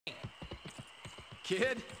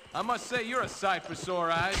Kid, I must say you're a sight for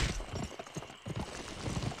sore eyes.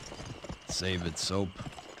 Save it, Soap.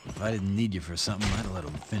 If I didn't need you for something, I'd let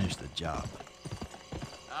him finish the job.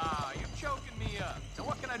 Ah, you're choking me up. So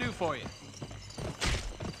what can I do for you?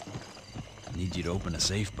 I need you to open a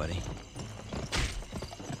safe, buddy.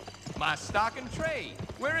 My stock and trade.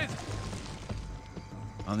 Where is it?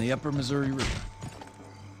 On the upper Missouri River.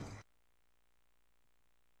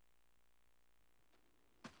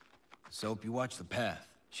 Soap, you watch the path.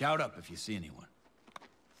 Shout up if you see anyone.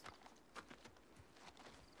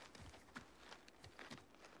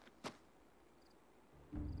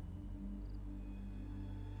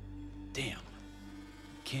 Damn.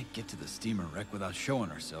 Can't get to the steamer wreck without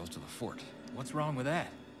showing ourselves to the fort. What's wrong with that?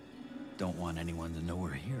 Don't want anyone to know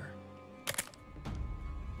we're here.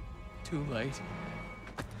 Too late.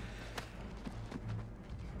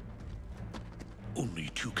 Only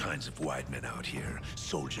two kinds of white men out here,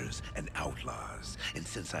 soldiers and outlaws. And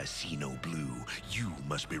since I see no blue, you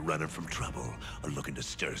must be running from trouble or looking to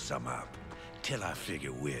stir some up. Till I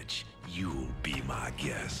figure which, you'll be my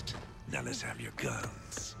guest. Now let's have your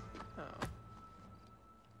guns.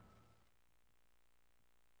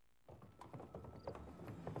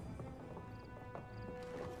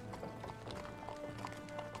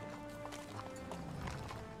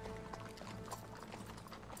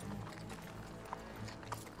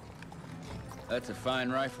 That's a fine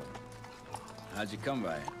rifle. How'd you come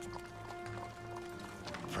by it?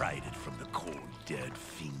 Pried it from the cold, dead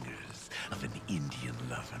fingers of an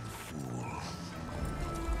Indian-loving fool.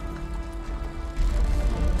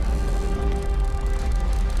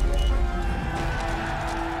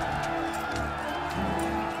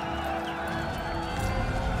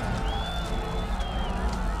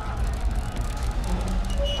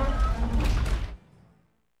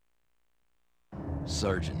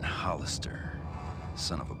 Sergeant Hollister.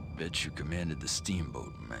 Son of a bitch who commanded the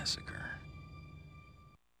Steamboat Massacre.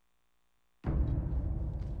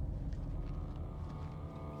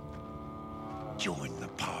 Join the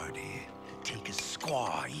party. Take a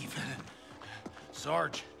squaw, even.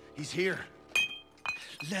 Sarge, he's here.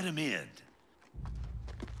 Let him in.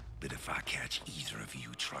 But if I catch either of you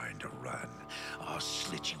trying to run, I'll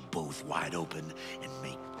slit you both wide open and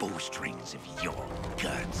make bowstrings of your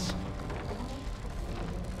guts.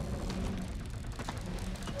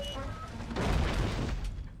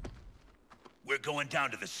 We're going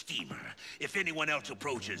down to the steamer. If anyone else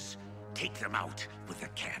approaches, take them out with the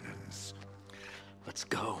cannons. Let's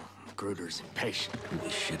go. Gruder's impatient. Holy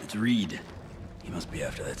shit, it's Reed. He must be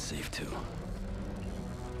after that safe, too.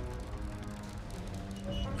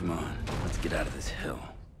 Come on, let's get out of this hill.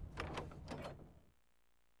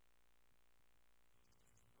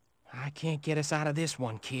 I can't get us out of this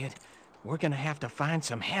one, kid. We're gonna have to find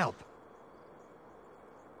some help.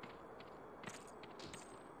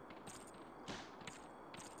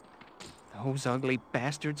 Those ugly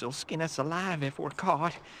bastards will skin us alive if we're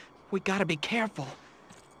caught. We gotta be careful.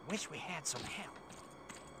 Wish we had some help.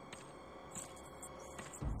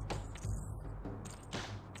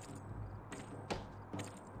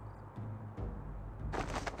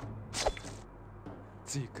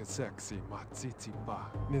 Zika sexy matsiti ba,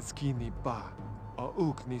 niskini ba, a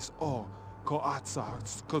uknis o, ko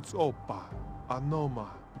atsarts kots opa, anoma,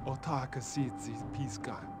 otaka sitsi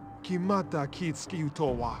piska, kimata kitski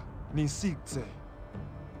utowa. Ni sikze.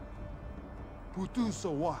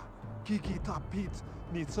 Putuso wa, kiki tapit,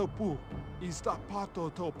 ni tsopu, istapato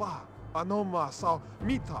topa, anoma sao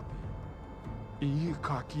mitapi.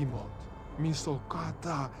 Iika kimot,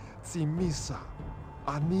 misokata zimisa,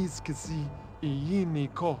 aniskisi, iyini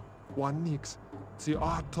ko, wanix, zi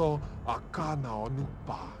ato akana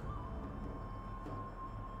onupa.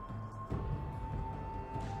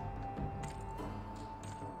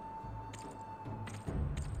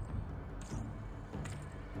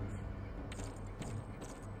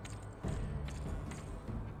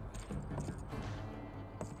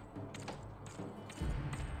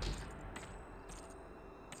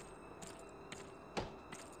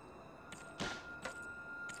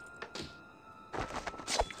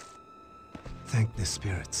 Thank the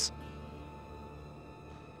spirits.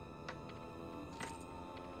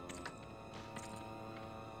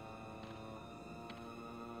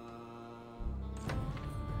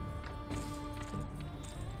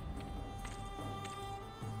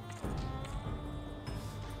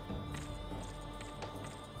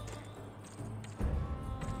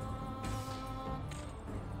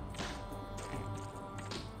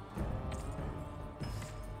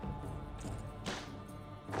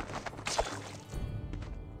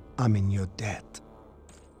 I'm in your debt.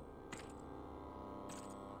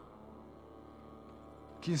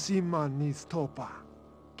 Kisima nis topa.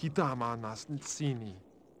 Kitama nas sini.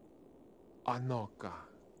 Anoka.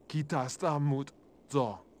 Kita stamut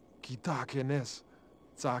zo. Kita kenes.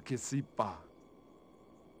 Zakisipa.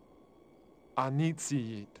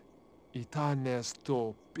 Anitsiit. Itanes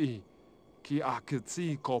to pi. Ki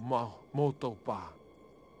akitsi koma motopa.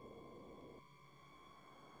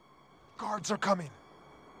 Guards are coming.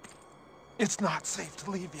 It's not safe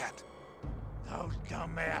to leave yet. Those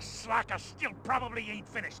dumbass slackers still probably ain't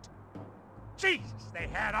finished. Jesus, they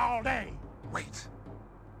had all day. Wait.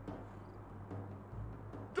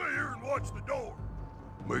 Stay here and watch the door.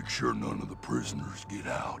 Make sure none of the prisoners get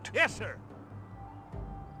out. Yes, sir.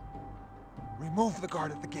 Remove the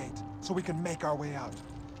guard at the gate so we can make our way out.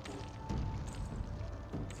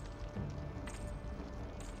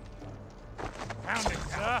 Found it,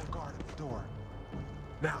 sir. The guard at the door.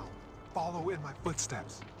 Now, follow in my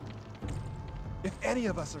footsteps. If any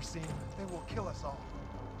of us are seen, they will kill us all.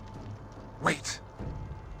 Wait.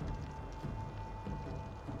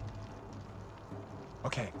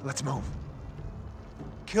 Okay, let's move.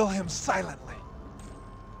 Kill him silently.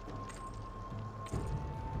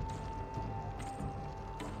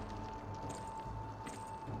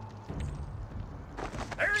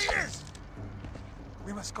 There he is!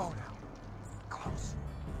 We must go now. Close.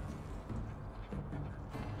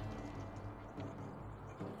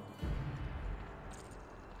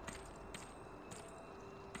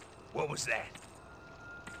 What was that?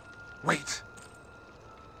 Wait.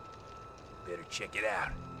 Better check it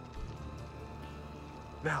out.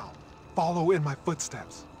 Now, follow in my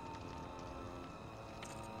footsteps.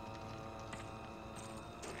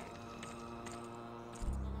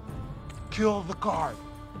 Kill the guard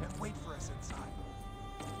and wait for us inside.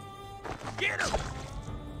 Get him!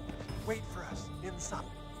 Wait for us inside.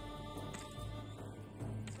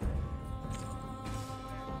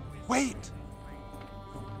 Wait!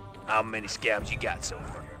 How many scabs you got so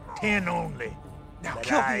far? 10 only. Now But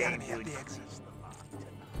kill I the ain't enemy at good the for exit. this lot.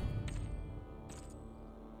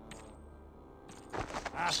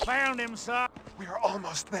 I found him, sir. We are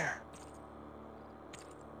almost there.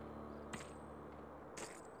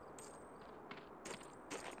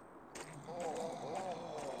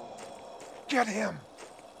 Get him!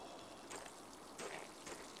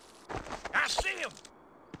 I see him.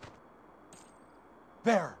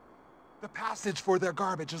 There. The passage for their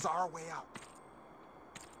garbage is our way out.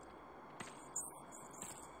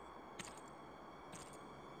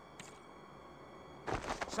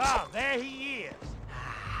 Sir, there he is.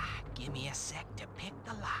 Give me a sec to pick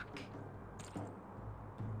the lock.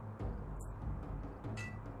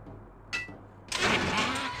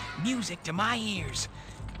 Music to my ears.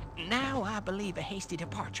 Now I believe a hasty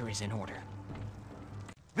departure is in order.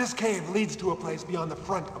 This cave leads to a place beyond the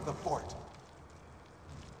front of the fort.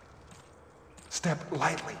 Step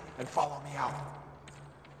lightly and follow me out.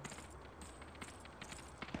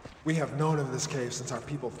 We have known of this cave since our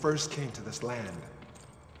people first came to this land.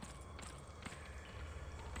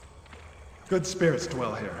 Good spirits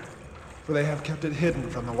dwell here, for they have kept it hidden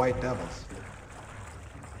from the White Devils.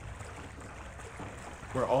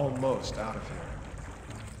 We're almost out of here.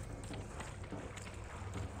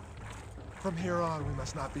 From here on, we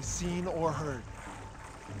must not be seen or heard.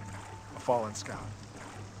 A fallen scout.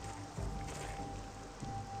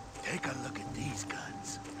 Take a look at these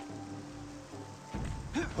guns.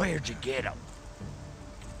 Where'd you get him?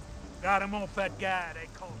 Got him off that guy they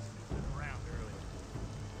called snooping around earlier.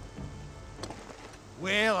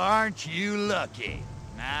 Well, aren't you lucky?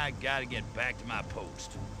 Now I gotta get back to my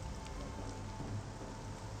post.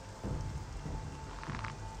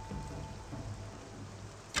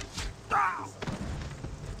 Ah!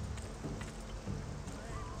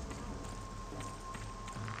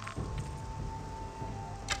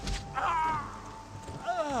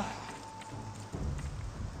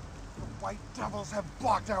 The White Devils have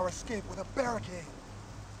blocked our escape with a barricade.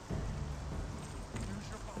 Use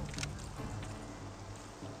your phone.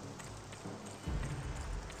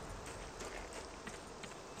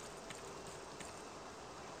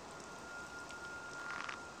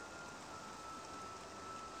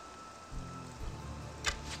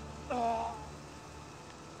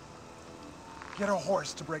 Get a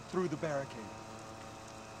horse to break through the barricade.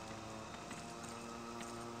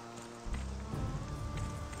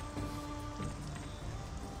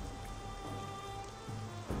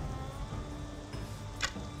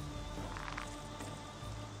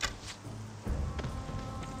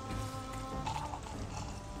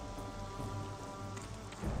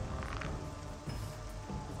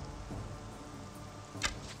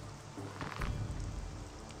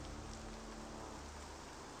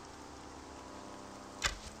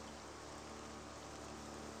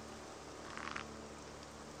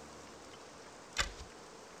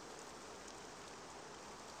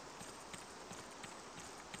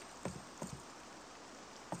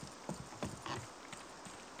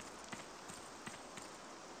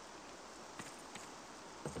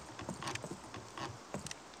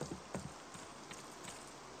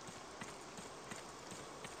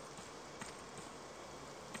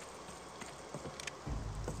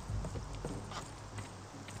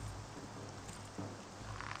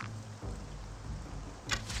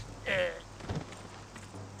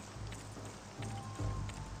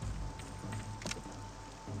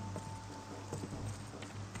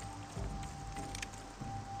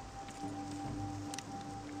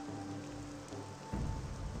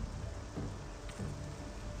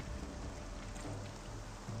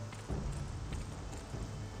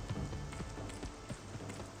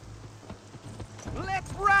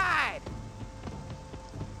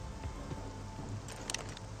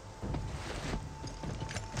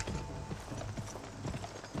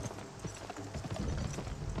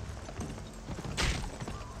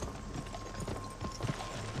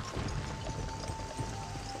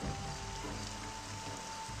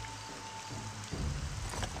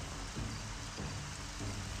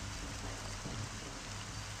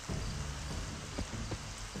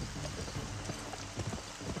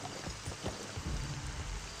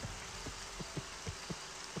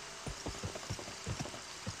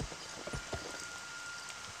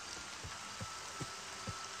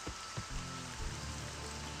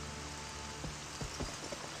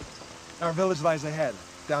 Our village lies ahead,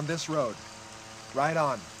 down this road. Ride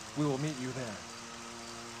on. We will meet you there.